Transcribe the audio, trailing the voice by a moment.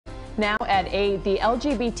Now the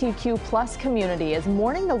LGBTQ plus community is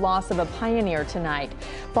mourning the loss of a pioneer tonight.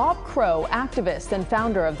 Bob Crow, activist and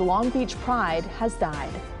founder of the Long Beach Pride, has died.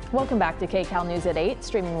 Welcome back to KCAL News at 8,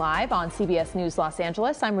 streaming live on CBS News Los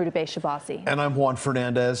Angeles. I'm Ruta Shabasi. And I'm Juan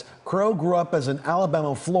Fernandez. Crow grew up as an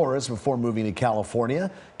Alabama florist before moving to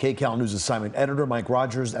California. KCAL News assignment editor Mike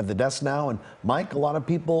Rogers at the desk now. And Mike, a lot of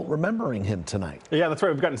people remembering him tonight. Yeah, that's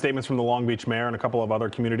right. We've gotten statements from the Long Beach mayor and a couple of other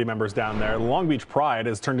community members down there. The Long Beach Pride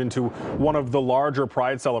has turned into one of the larger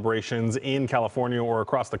pride celebrations in California or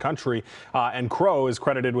across the country. And Crow is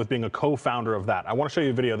credited with being a co-founder of that. I want to show you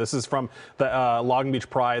a video. This is from the Long Beach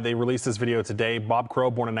Pride. They released this video today. Bob Crow,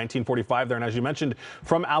 born in 1945 there, and as you mentioned,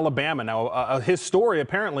 from Alabama. Now, his story,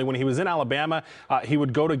 apparently, when he was in Alabama, he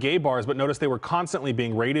would go to gay bars, but noticed they were constantly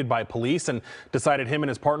being raided by police, and decided him and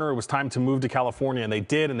his partner it was time to move to California, and they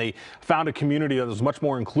did, and they found a community that was much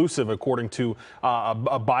more inclusive, according to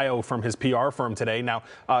a bio from his PR firm today. Now,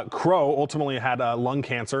 Crow ultimately had lung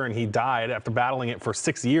cancer, and he died after battling it for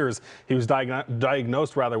 6 years. He was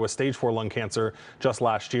diagnosed with stage 4 lung cancer just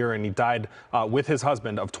last year, and he died with his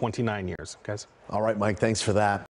husband of 29 years. Guys. All right, Mike, thanks for that.